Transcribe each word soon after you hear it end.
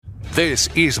This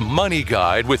is Money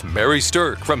Guide with Mary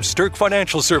Sterk from Sterk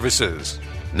Financial Services.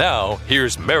 Now,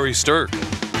 here's Mary Sterk.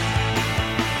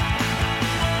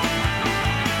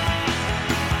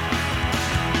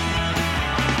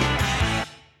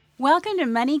 Welcome to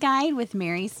Money Guide with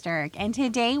Mary Sterk, and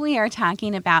today we are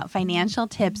talking about financial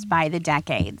tips by the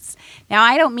decades. Now,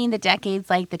 I don't mean the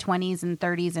decades like the 20s and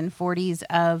 30s and 40s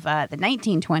of the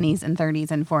 1920s and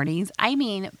 30s and 40s. I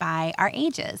mean by our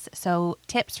ages. So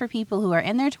tips for people who are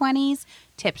in their 20s,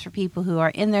 tips for people who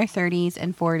are in their 30s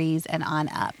and 40s and on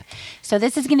up. So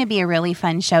this is going to be a really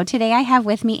fun show. Today I have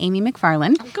with me Amy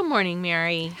McFarland. Good morning,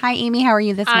 Mary. Hi, Amy. How are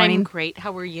you this morning? I'm great.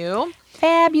 How are you?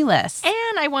 Fabulous.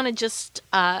 And I want to just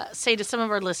say to some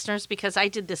of our listeners, because I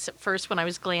did this at first when I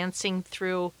was glancing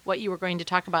through what you were going to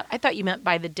talk about, I thought you meant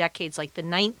by the decades, like the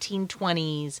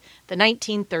 1920s, the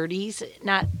 1930s,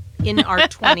 not in our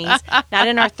 20s, not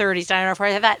in our 30s, not in our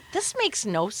 40s. I thought, this makes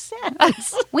no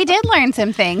sense. We did learn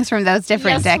some things from those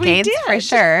different decades, we did. For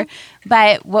sure.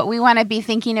 But what we want to be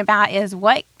thinking about is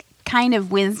what kind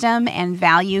of wisdom and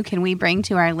value can we bring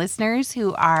to our listeners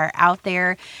who are out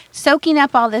there soaking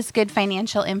up all this good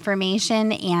financial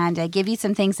information and give you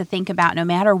some things to think about no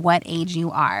matter what age you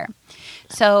are.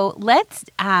 So let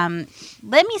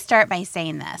me start by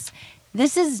saying this.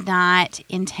 This is not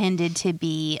intended to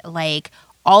be like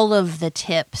all of the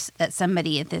tips that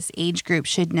somebody at this age group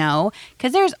should know,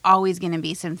 because there's always going to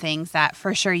be some things that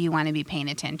for sure you want to be paying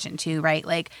attention to, right?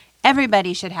 Like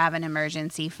everybody should have an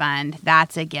emergency fund.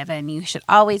 That's a given. You should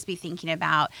always be thinking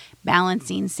about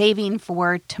balancing saving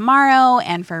for tomorrow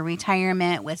and for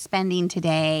retirement with spending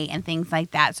today and things like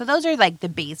that. So those are like the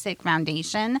basic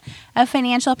foundation of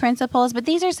financial principles. But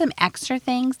these are some extra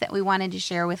things that we wanted to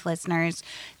share with listeners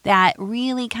that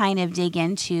really kind of dig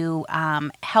into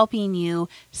helping you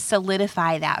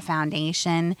solidify that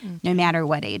foundation no matter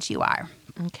what age you are.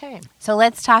 Okay. So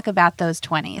let's talk about those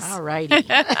 20s. All righty.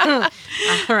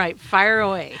 All right. Fire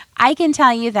away. I can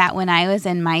tell you that when I was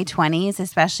in my 20s,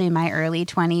 especially my early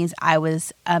 20s, I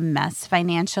was a mess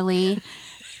financially.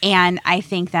 And I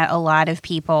think that a lot of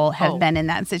people have been in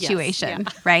that situation,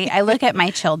 right? I look at my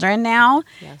children now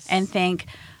and think,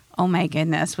 oh my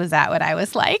goodness, was that what I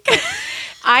was like?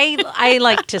 I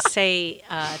like to say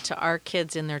to our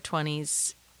kids in their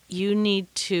 20s, you need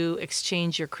to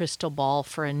exchange your crystal ball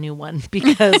for a new one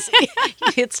because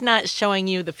it's not showing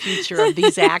you the future of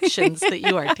these actions that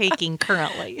you are taking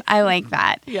currently. I like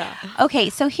that. Yeah. Okay,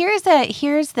 so here's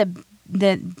the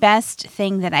best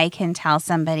thing that I can tell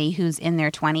somebody who's in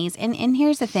their 20s. And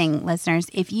here's the thing, listeners,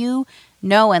 if you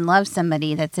know and love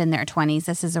somebody that's in their 20s,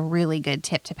 this is a really good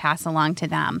tip to pass along to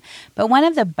them. But one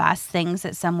of the best things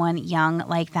that someone young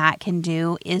like that can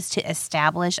do is to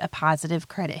establish a positive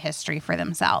credit history for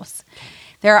themselves.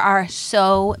 There are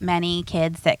so many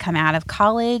kids that come out of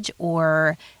college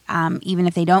or even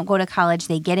if they don't go to college,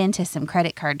 they get into some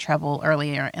credit card trouble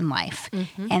earlier in life.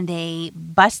 And they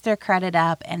bust their credit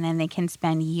up and then they can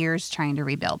spend years trying to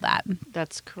rebuild that.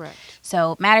 That's correct.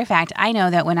 So matter of fact, I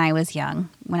know that when I was young,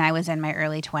 when I was in my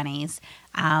early 20s,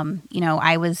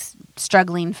 I was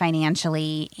struggling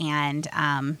financially and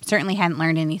certainly hadn't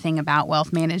learned anything about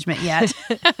wealth management yet.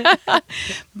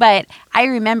 But I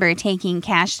remember taking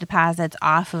cash deposits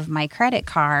off of my credit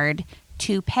card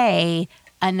to pay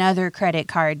another credit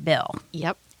card bill.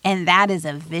 Yep. And that is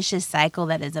a vicious cycle.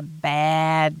 That is a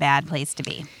bad, bad place to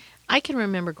be. I can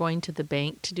remember going to the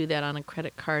bank to do that on a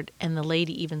credit card, and the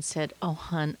lady even said, "Oh,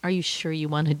 hon, are you sure you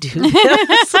want to do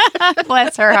this?"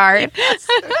 Bless her heart.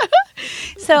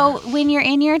 So when you're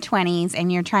in your 20s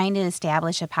and you're trying to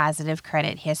establish a positive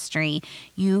credit history,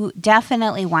 you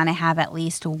definitely want to have at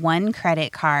least one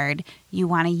credit card. You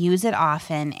want to use it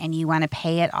often, and you want to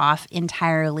pay it off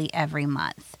entirely every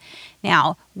month.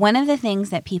 Now, one of the things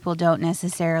that people don't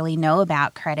necessarily know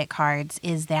about credit cards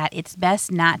is that it's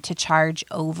best not to charge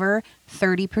over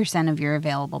 30% of your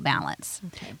available balance.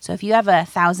 Okay. So if you have a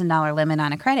 $1,000 limit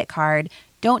on a credit card,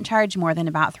 don't charge more than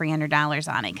about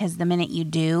 $300 on it, because the minute you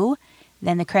do,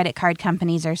 then the credit card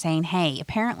companies are saying, hey,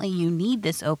 apparently you need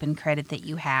this open credit that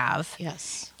you have.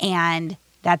 Yes. And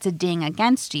that's a ding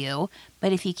against you.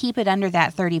 But if you keep it under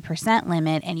that 30%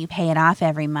 limit and you pay it off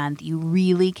every month, you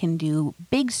really can do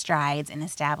big strides in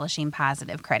establishing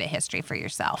positive credit history for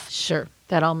yourself. Sure.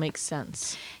 That all makes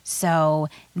sense. So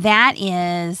that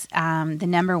is the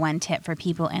number one tip for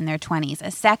people in their 20s.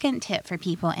 A second tip for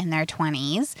people in their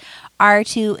 20s are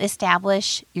to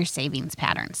establish your savings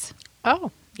patterns.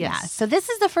 Oh, yes. Yeah. So this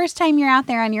is the first time you're out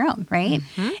there on your own, right?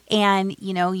 And,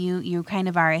 you kind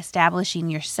of are establishing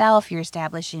yourself. You're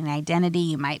establishing an identity.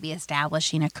 You might be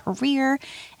establishing a career.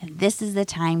 And this is the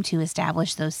time to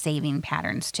establish those saving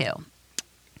patterns too.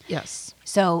 Yes.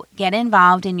 So get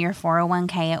involved in your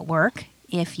 401k at work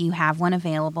if you have one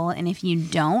available. And if you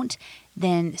don't,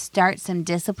 then start some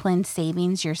disciplined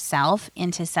savings yourself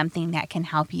into something that can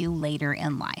help you later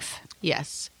in life.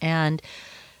 Yes. And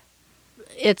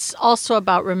it's also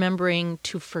about remembering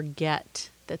to forget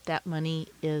that money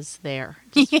is there.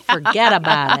 Just forget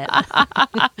about it.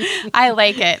 I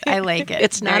like it. I like it.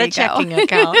 It's not a checking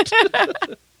account.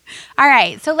 All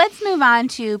right, so let's move on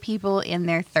to people in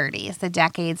their 30s, the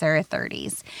decades or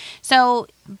 30s. So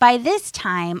by this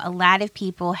time, a lot of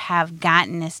people have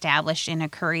gotten established in a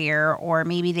career, or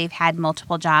maybe they've had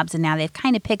multiple jobs and now they've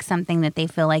kind of picked something that they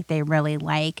feel like they really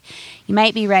like. You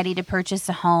might be ready to purchase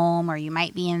a home, or you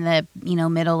might be in the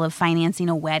middle of financing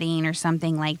a wedding or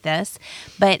something like this.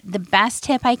 But the best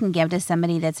tip I can give to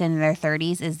somebody that's in their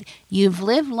 30s is you've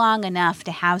lived long enough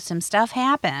to have some stuff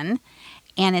happen.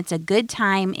 And it's a good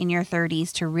time in your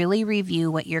 30s to really review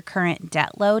what your current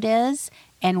debt load is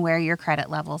and where your credit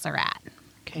levels are at.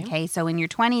 Okay, so in your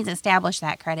 20s, establish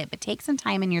that credit, but take some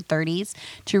time in your 30s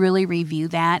to really review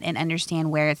that and understand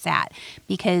where it's at.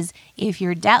 Because if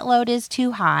your debt load is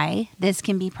too high, this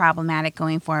can be problematic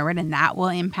going forward, and that will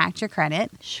impact your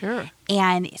credit. Sure.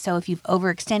 And so if you've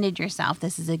overextended yourself,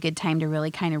 this is a good time to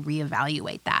really kind of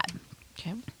reevaluate that.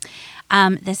 Okay.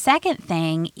 The second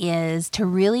thing is to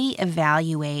really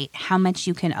evaluate how much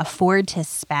you can afford to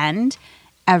spend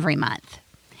every month.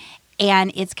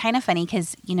 And it's kind of funny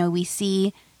because, we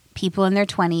see people in their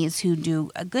 20s who do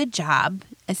a good job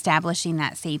establishing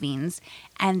that savings.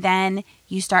 And then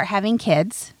you start having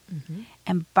kids. Mm-hmm.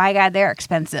 And by God, they're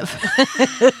expensive.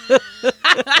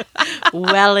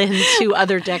 Well into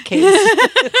other decades.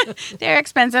 They're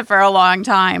expensive for a long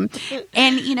time.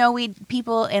 And,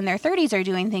 people in their 30s are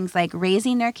doing things like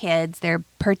raising their kids. They're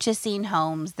purchasing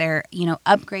homes. They're,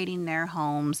 upgrading their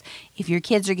homes. If your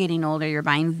kids are getting older, you're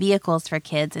buying vehicles for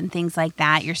kids and things like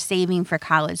that. You're saving for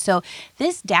college. So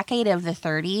this decade of the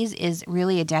 30s is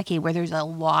really a decade where there's a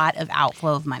lot of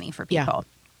outflow of money for people.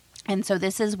 Yeah. And so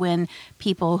this is when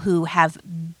people who have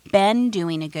been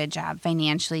doing a good job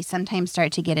financially sometimes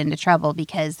start to get into trouble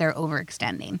because they're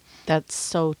overextending. That's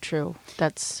so true.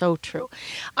 That's so true.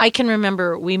 I can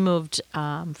remember we moved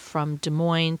from Des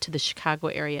Moines to the Chicago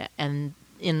area and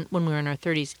when we were in our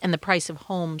 30s, and the price of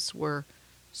homes were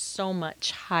so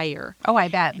much higher. Oh, I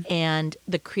bet. And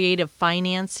the creative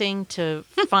financing to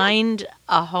find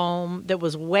a home that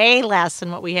was way less than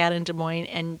what we had in Des Moines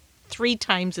and 3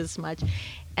 times as much.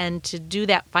 And to do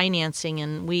that financing,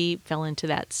 and we fell into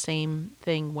that same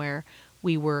thing where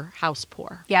we were house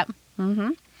poor. Yep.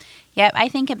 Mm-hmm. Yep. I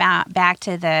think about back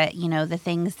to the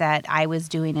things that I was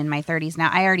doing in my 30s. Now,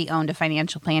 I already owned a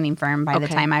financial planning firm by the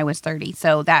time I was 30.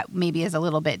 So that maybe is a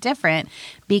little bit different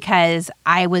because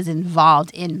I was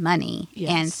involved in money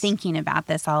and thinking about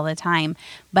this all the time.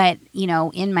 But,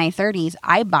 in my 30s,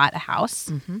 I bought a house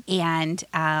and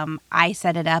I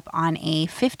set it up on a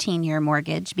 15-year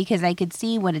mortgage because I could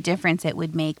see what a difference it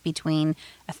would make between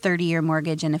a 30-year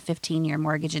mortgage and a 15-year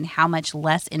mortgage and how much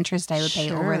less interest I would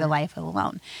pay over the life of the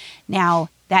loan. Now,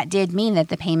 that did mean that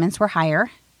the payments were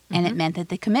higher, and it meant that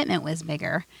the commitment was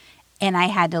bigger. And I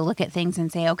had to look at things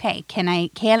and say, okay, can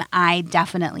I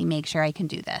definitely make sure I can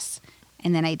do this?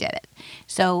 And then I did it.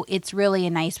 So it's really a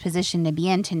nice position to be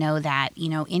in to know that,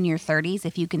 in your 30s,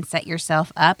 if you can set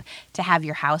yourself up to have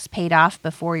your house paid off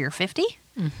before you're 50,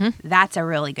 that's a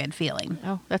really good feeling.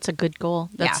 Oh, that's a good goal.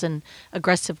 That's an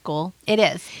aggressive goal. It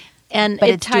is. But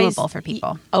it's doable for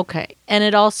people. Okay. And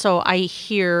it also, I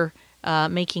hear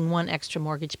making one extra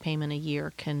mortgage payment a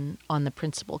year on the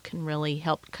principal can really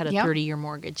help cut a 30-year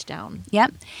mortgage down.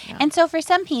 Yep. Yeah. And so for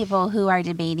some people who are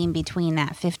debating between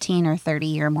that 15 or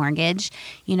 30-year mortgage,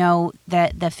 the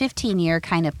 15-year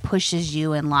kind of pushes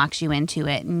you and locks you into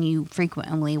it, and you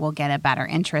frequently will get a better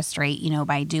interest rate,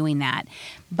 by doing that.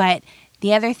 But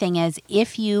the other thing is,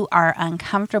 if you are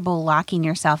uncomfortable locking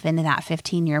yourself into that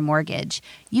 15-year mortgage,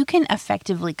 you can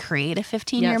effectively create a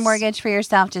 15-year mortgage for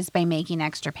yourself just by making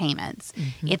extra payments.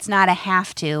 It's not a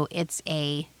have to, it's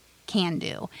a can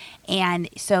do. And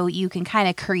so you can kind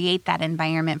of create that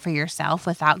environment for yourself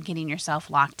without getting yourself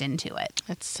locked into it.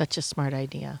 That's such a smart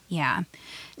idea. Yeah.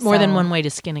 More than one way to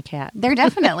skin a cat. There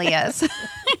definitely is.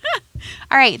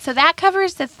 All right, so that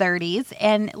covers the 30s,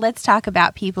 and let's talk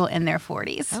about people in their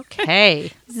 40s.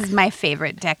 Okay. This is my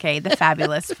favorite decade, the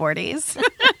fabulous 40s.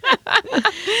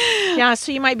 Yeah,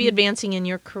 so you might be advancing in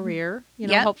your career,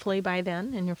 hopefully by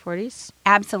then in your 40s.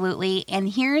 Absolutely, and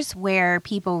here's where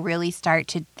people really start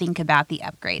to think about the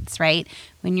upgrades, right?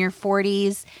 When you're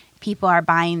 40s, people are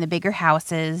buying the bigger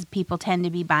houses, people tend to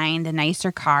be buying the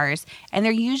nicer cars, and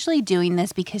they're usually doing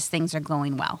this because things are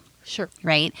going well. Sure.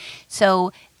 Right?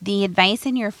 So the advice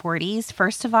in your 40s,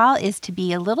 first of all, is to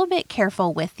be a little bit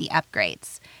careful with the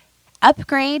upgrades.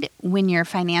 Upgrade when your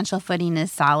financial footing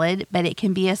is solid, but it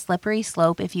can be a slippery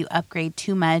slope if you upgrade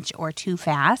too much or too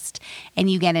fast and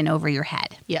you get in over your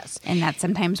head. Yes. And that's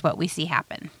sometimes what we see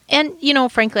happen. And,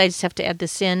 frankly, I just have to add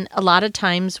this in. A lot of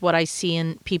times what I see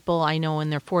in people I know in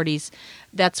their 40s,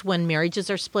 that's when marriages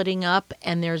are splitting up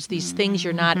and there's these things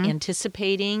you're not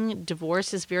anticipating.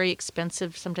 Divorce is very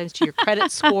expensive sometimes to your credit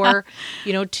score,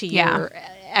 to your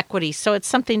equity. So it's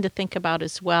something to think about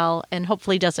as well, and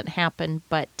hopefully doesn't happen,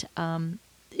 but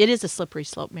it is a slippery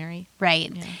slope, Mary.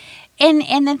 Right. Yeah.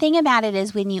 And the thing about it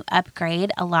is when you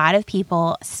upgrade, a lot of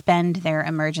people spend their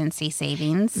emergency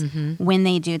savings when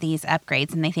they do these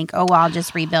upgrades and they think, oh, well, I'll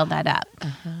just rebuild that up,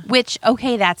 which,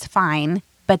 okay, that's fine.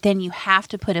 But then you have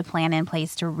to put a plan in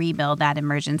place to rebuild that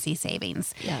emergency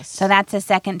savings. Yes. So that's a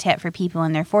second tip for people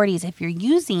in their 40s. If you're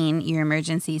using your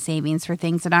emergency savings for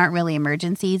things that aren't really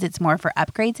emergencies, it's more for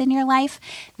upgrades in your life,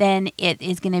 then it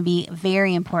is going to be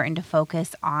very important to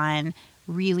focus on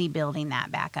really building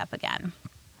that back up again.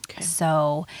 Okay.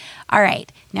 So, all right.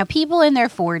 Now, people in their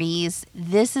 40s,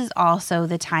 this is also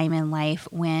the time in life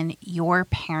when your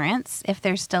parents, if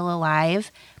they're still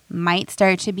alive, might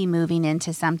start to be moving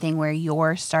into something where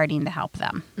you're starting to help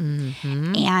them.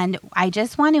 And I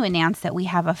just want to announce that we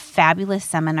have a fabulous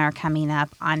seminar coming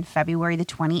up on February the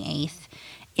 28th.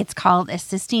 It's called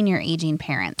Assisting Your Aging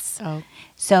Parents. Oh.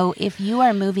 So if you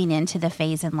are moving into the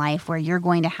phase in life where you're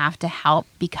going to have to help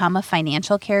become a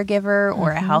financial caregiver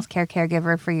or a healthcare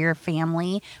caregiver for your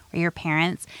family or your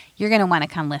parents, you're going to want to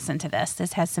come listen to this.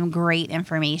 This has some great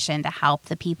information to help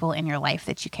the people in your life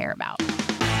that you care about.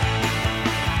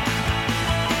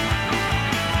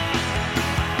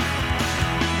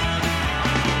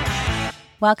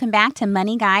 Welcome back to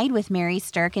Money Guide with Mary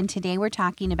Sterk, and today we're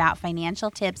talking about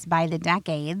financial tips by the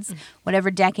decades,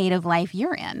 whatever decade of life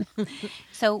you're in.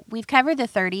 So we've covered the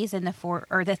 30s and the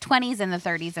 20s and the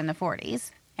 30s and the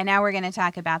 40s, and now we're going to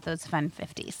talk about those fun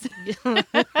 50s.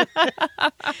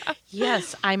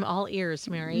 Yes, I'm all ears,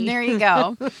 Mary. There you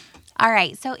go. All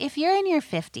right, so if you're in your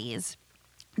 50s,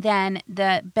 then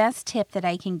the best tip that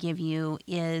I can give you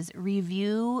is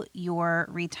review your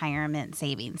retirement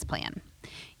savings plan.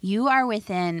 You are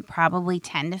within probably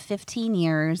 10 to 15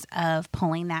 years of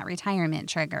pulling that retirement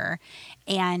trigger.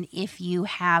 And if you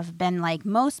have been like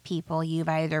most people, you've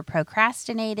either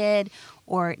procrastinated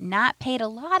or not paid a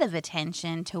lot of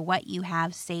attention to what you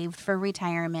have saved for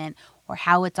retirement or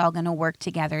how it's all going to work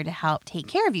together to help take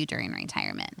care of you during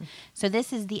retirement. So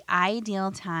this is the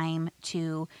ideal time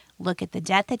to look at the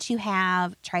debt that you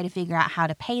have, try to figure out how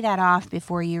to pay that off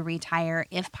before you retire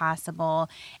if possible,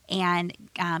 and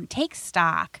take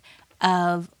stock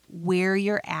of where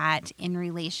you're at in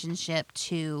relationship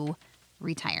to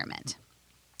retirement.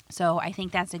 So I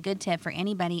think that's a good tip for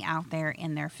anybody out there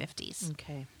in their 50s.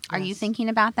 Okay. Are you thinking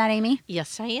about that, Amy?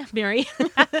 Yes, I am, Mary.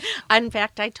 In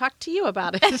fact, I talked to you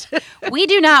about it. We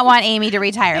do not want Amy to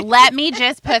retire. Let me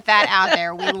just put that out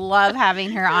there. We love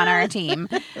having her on our team.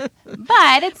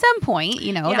 But at some point,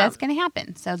 that's going to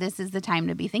happen. So this is the time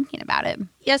to be thinking about it.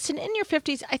 Yes, and in your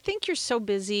 50s, I think you're so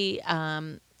busy,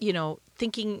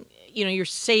 thinking, you're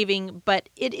saving, but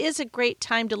it is a great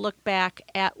time to look back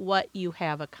at what you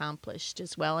have accomplished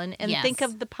as well and Yes. think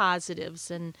of the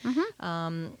positives and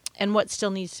what still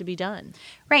needs to be done.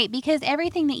 Right, because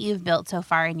everything that you've built so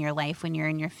far in your life when you're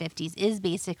in your 50s is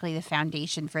basically the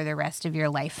foundation for the rest of your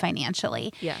life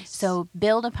financially. Yes. So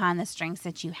build upon the strengths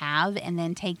that you have and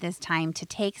then take this time to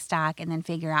take stock and then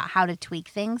figure out how to tweak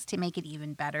things to make it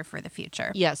even better for the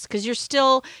future. Yes, because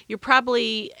you're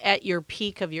probably at your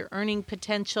peak of your earning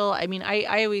potential. I mean,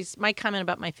 I always, my comment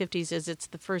about my 50s is it's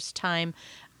the first time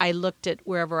I looked at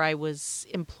wherever I was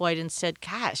employed and said,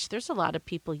 gosh, there's a lot of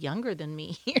people younger than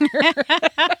me here.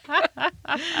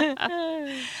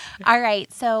 All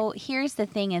right. So here's the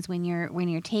thing is when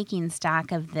you're taking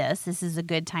stock of this is a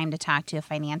good time to talk to a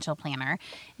financial planner.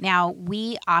 Now,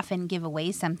 we often give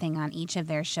away something on each of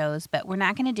their shows, but we're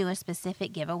not going to do a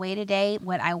specific giveaway today.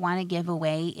 What I want to give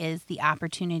away is the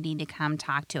opportunity to come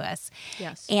talk to us.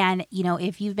 Yes. And,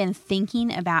 if you've been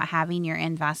thinking about having your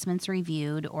investments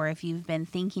reviewed or if you've been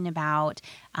thinking about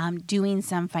doing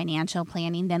some financial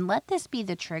planning, then let this be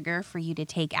the trigger for you to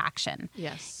take action.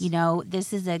 Yes.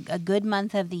 This is a good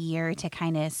month of the year to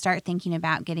kind of start thinking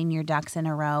about getting your ducks in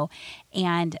a row,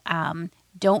 and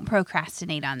don't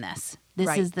procrastinate on this. This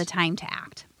Right. is the time to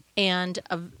act. And,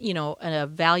 a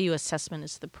value assessment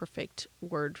is the perfect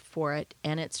word for it.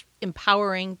 And it's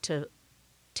empowering to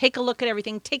take a look at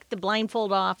everything, take the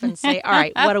blindfold off and say, all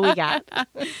right, what do we got?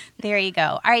 There you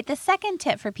go. All right. The second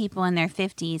tip for people in their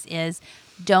 50s is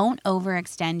don't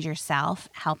overextend yourself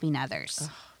helping others.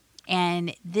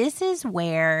 And this is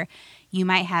where you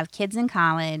might have kids in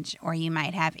college or you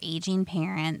might have aging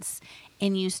parents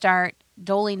and you start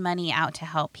doling money out to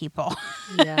help people.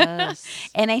 Yes.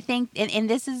 And I think, and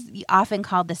this is often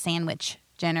called the sandwich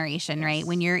generation, right?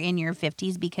 When you're in your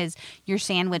 50s, because you're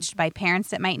sandwiched by parents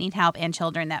that might need help and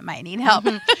children that might need help.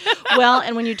 Well,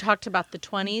 and when you talked about the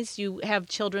 20s, you have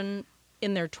children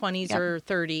in their 20s or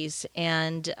 30s,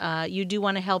 and you do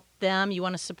want to help them. You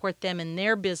want to support them in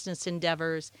their business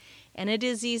endeavors. And it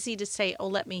is easy to say, oh,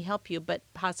 let me help you, but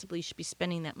possibly you should be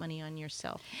spending that money on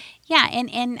yourself. Yeah,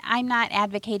 and I'm not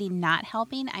advocating not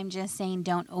helping. I'm just saying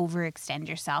don't overextend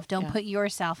yourself. Don't put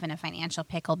yourself in a financial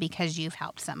pickle because you've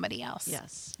helped somebody else.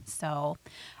 Yes. So, all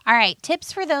right,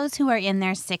 tips for those who are in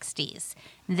their 60s.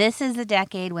 This is the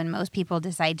decade when most people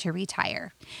decide to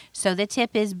retire. So the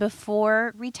tip is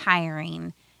before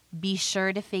retiring, be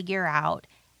sure to figure out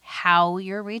how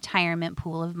your retirement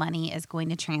pool of money is going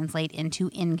to translate into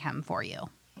income for you.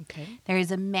 Okay. There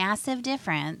is a massive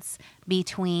difference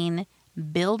between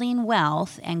building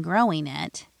wealth and growing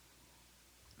it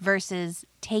versus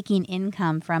taking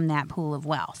income from that pool of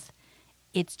wealth.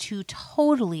 It's two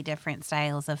totally different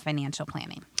styles of financial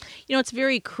planning. You know, it's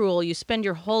very cruel. You spend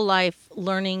your whole life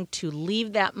learning to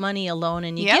leave that money alone,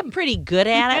 and you get pretty good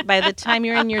at it by the time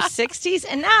you're in your 60s.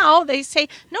 And now they say,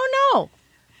 no.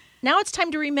 Now it's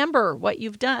time to remember what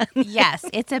you've done. Yes,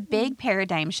 it's a big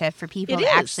paradigm shift for people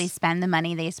to actually spend the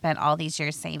money they spent all these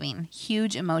years saving.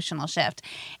 Huge emotional shift.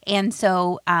 And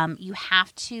so you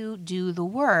have to do the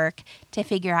work to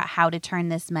figure out how to turn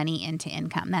this money into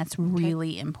income. That's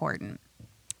really important.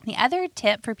 The other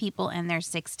tip for people in their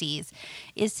 60s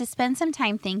is to spend some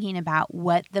time thinking about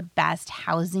what the best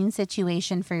housing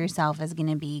situation for yourself is going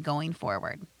to be going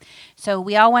forward. So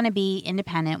we all want to be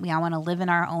independent. We all want to live in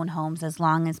our own homes as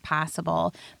long as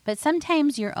possible. But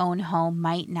sometimes your own home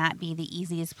might not be the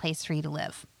easiest place for you to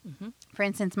live. Mm-hmm. For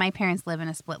instance, my parents live in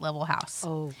a split-level house.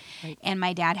 Oh, right. And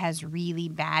my dad has really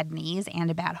bad knees and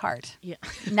a bad heart. Yeah.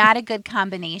 Not a good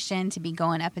combination to be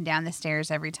going up and down the stairs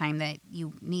every time that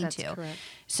you need That's to. Correct.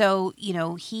 So, you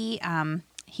know, he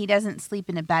doesn't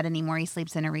sleep in a bed anymore. He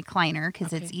sleeps in a recliner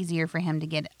because it's easier for him to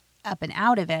get up and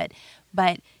out of it.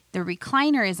 But the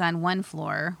recliner is on one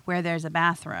floor where there's a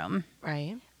bathroom.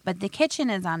 Right. But the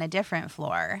kitchen is on a different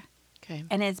floor. Okay.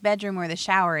 And his bedroom where the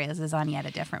shower is on yet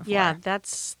a different floor. Yeah,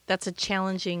 that's a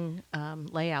challenging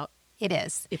layout. It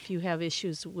is. If you have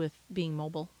issues with being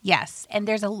mobile. Yes. And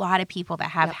there's a lot of people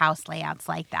that have house layouts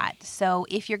like that. So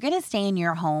if you're going to stay in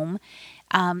your home,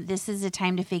 this is a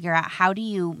time to figure out how do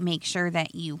you make sure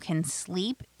that you can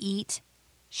sleep, eat,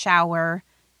 shower,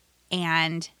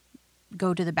 and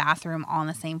go to the bathroom all on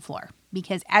the same floor.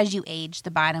 Because as you age,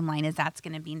 the bottom line is that's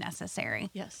going to be necessary.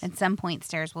 Yes. At some point,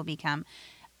 stairs will become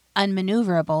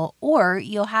unmaneuverable, or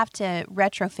you'll have to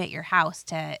retrofit your house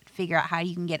to figure out how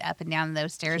you can get up and down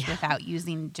those stairs without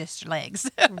using just your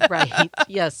legs. Right.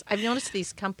 Yes. I've noticed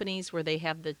these companies where they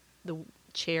have the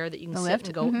chair that you can sit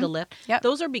and go, the lift. Yep.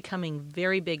 Those are becoming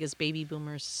very big as baby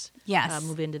boomers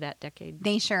move into that decade.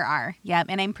 They sure are. Yep.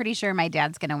 And I'm pretty sure my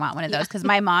dad's going to want one of those because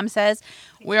my mom says,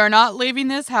 we are not leaving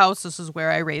this house. This is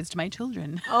where I raised my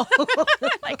children. Oh,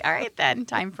 like, all right, then.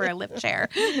 Time for a lift chair.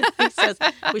 He says,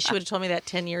 wish you would have told me that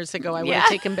 10 years ago. I would have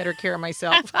taken better care of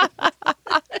myself.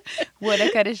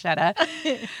 Woulda, coulda, shoulda.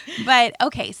 But,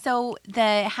 okay, so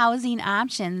the housing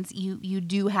options, you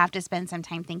do have to spend some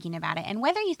time thinking about it. And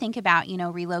whether you think about,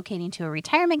 relocating to a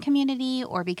retirement community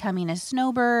or becoming a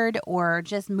snowbird or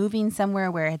just moving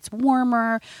somewhere where it's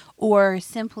warmer or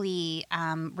simply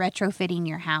retrofitting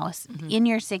your house, in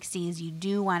your 60s, you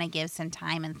do want to give some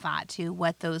time and thought to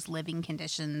what those living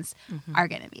conditions are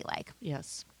going to be like.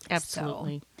 Yes,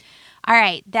 absolutely. So, all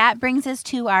right, that brings us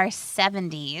to our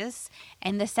 70s.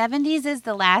 And the 70s is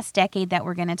the last decade that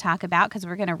we're going to talk about because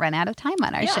we're going to run out of time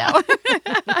on our show.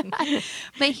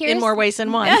 But here's, in more ways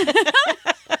than one.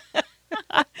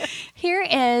 Here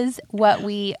is what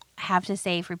we have to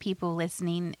say for people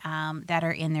listening that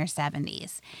are in their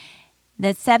 70s. The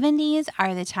 70s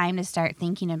are the time to start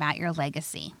thinking about your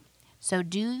legacy. So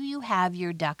do you have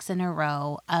your ducks in a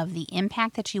row of the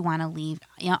impact that you want to leave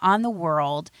on the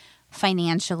world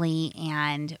financially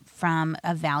and from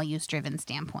a values-driven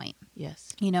standpoint?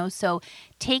 Yes. So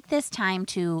take this time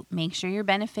to make sure your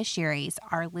beneficiaries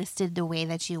are listed the way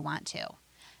that you want to.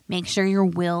 Make sure your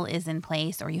will is in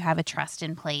place or you have a trust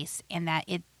in place and that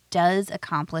it does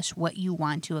accomplish what you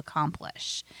want to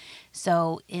accomplish.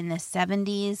 So in the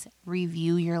 70s,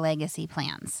 review your legacy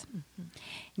plans.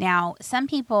 Now, some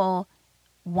people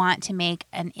want to make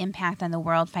an impact on the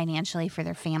world financially for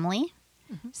their family.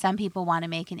 Some people want to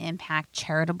make an impact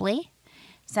charitably.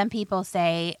 Some people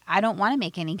say, I don't want to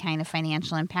make any kind of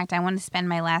financial impact. I want to spend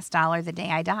my last dollar the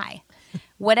day I die.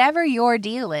 Whatever your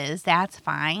deal is, that's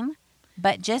fine.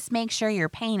 But just make sure you're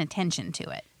paying attention to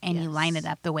it and you line it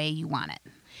up the way you want it.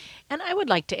 And I would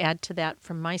like to add to that,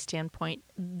 from my standpoint,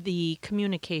 the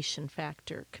communication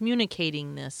factor,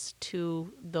 communicating this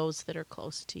to those that are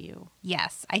close to you.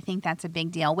 Yes, I think that's a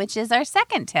big deal, which is our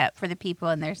second tip for the people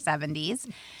in their 70s.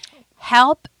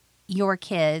 Help your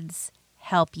kids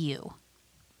help you.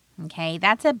 Okay,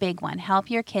 that's a big one.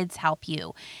 Help your kids help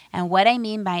you. And what I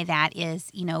mean by that is,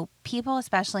 people,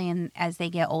 especially as they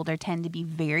get older, tend to be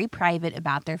very private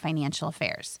about their financial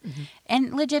affairs.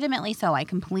 And legitimately so. I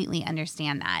completely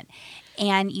understand that.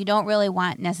 And you don't really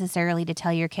want necessarily to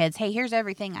tell your kids, hey, here's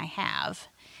everything I have.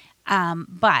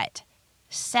 But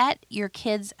set your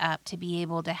kids up to be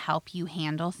able to help you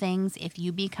handle things if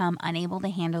you become unable to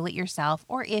handle it yourself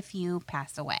or if you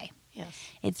pass away. Yes.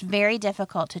 It's very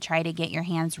difficult to try to get your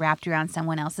hands wrapped around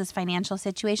someone else's financial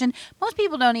situation. Most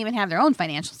people don't even have their own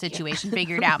financial situation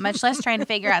figured out, much less trying to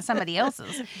figure out somebody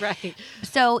else's. Right.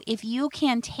 So if you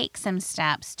can take some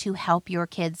steps to help your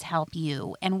kids help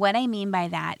you, and what I mean by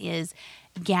that is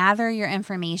gather your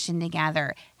information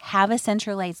together, have a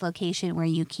centralized location where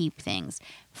you keep things,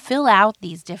 fill out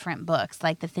these different books,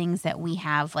 like the things that we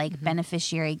have, like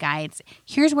beneficiary guides.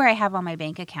 Here's where I have all my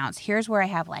bank accounts. Here's where I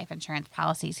have life insurance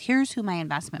policies. Here's who my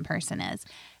investment person is.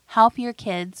 Help your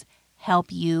kids help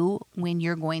you when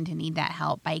you're going to need that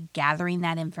help by gathering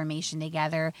that information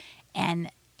together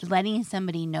and letting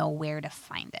somebody know where to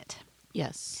find it.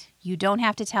 Yes. You don't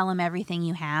have to tell them everything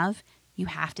you have. You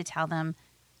have to tell them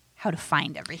how to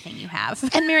find everything you have.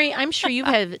 And Mary, I'm sure you've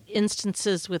had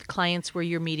instances with clients where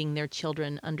you're meeting their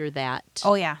children under that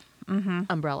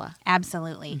umbrella.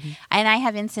 Absolutely. And I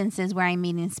have instances where I'm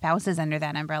meeting spouses under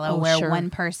that umbrella where one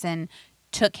person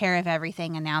took care of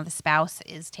everything and now the spouse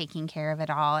is taking care of it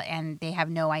all and they have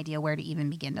no idea where to even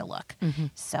begin to look.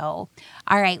 So,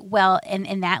 all right. Well,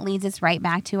 and that leads us right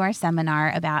back to our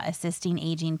seminar about assisting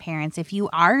aging parents. If you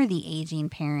are the aging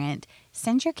parent,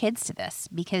 send your kids to this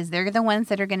because they're the ones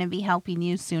that are going to be helping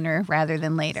you sooner rather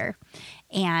than later.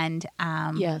 And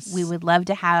we would love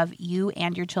to have you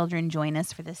and your children join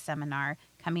us for this seminar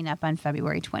coming up on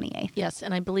February 28th. Yes,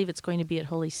 and I believe it's going to be at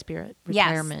Holy Spirit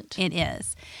Retirement. Yes, it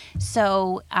is.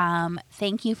 So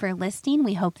thank you for listening.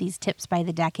 We hope these tips by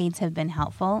the decades have been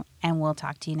helpful, and we'll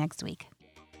talk to you next week.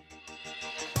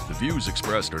 The views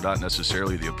expressed are not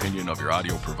necessarily the opinion of your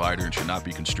audio provider and should not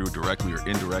be construed directly or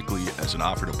indirectly as an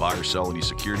offer to buy or sell any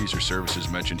securities or services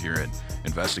mentioned herein.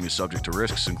 Investing is subject to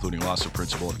risks, including loss of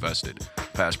principal invested.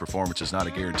 Past performance is not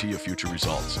a guarantee of future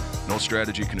results. No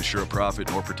strategy can assure a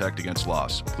profit nor protect against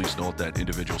loss. Please note that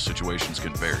individual situations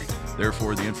can vary.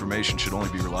 Therefore, the information should only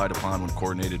be relied upon when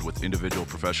coordinated with individual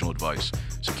professional advice.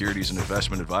 Securities and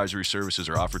investment advisory services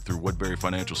are offered through Woodbury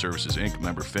Financial Services, Inc.,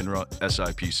 member FINRA,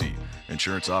 SIPC.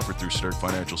 Insurance offered through Sterk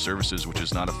Financial Services, which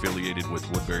is not affiliated with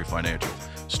Woodbury Financial.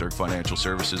 Sterk Financial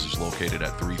Services is located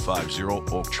at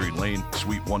 350 Oak Tree Lane,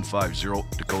 Suite 150,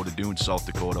 Dakota Dunes, South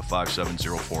Dakota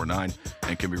 57049,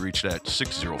 and can be reached at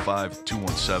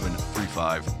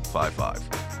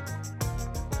 605-217-3555.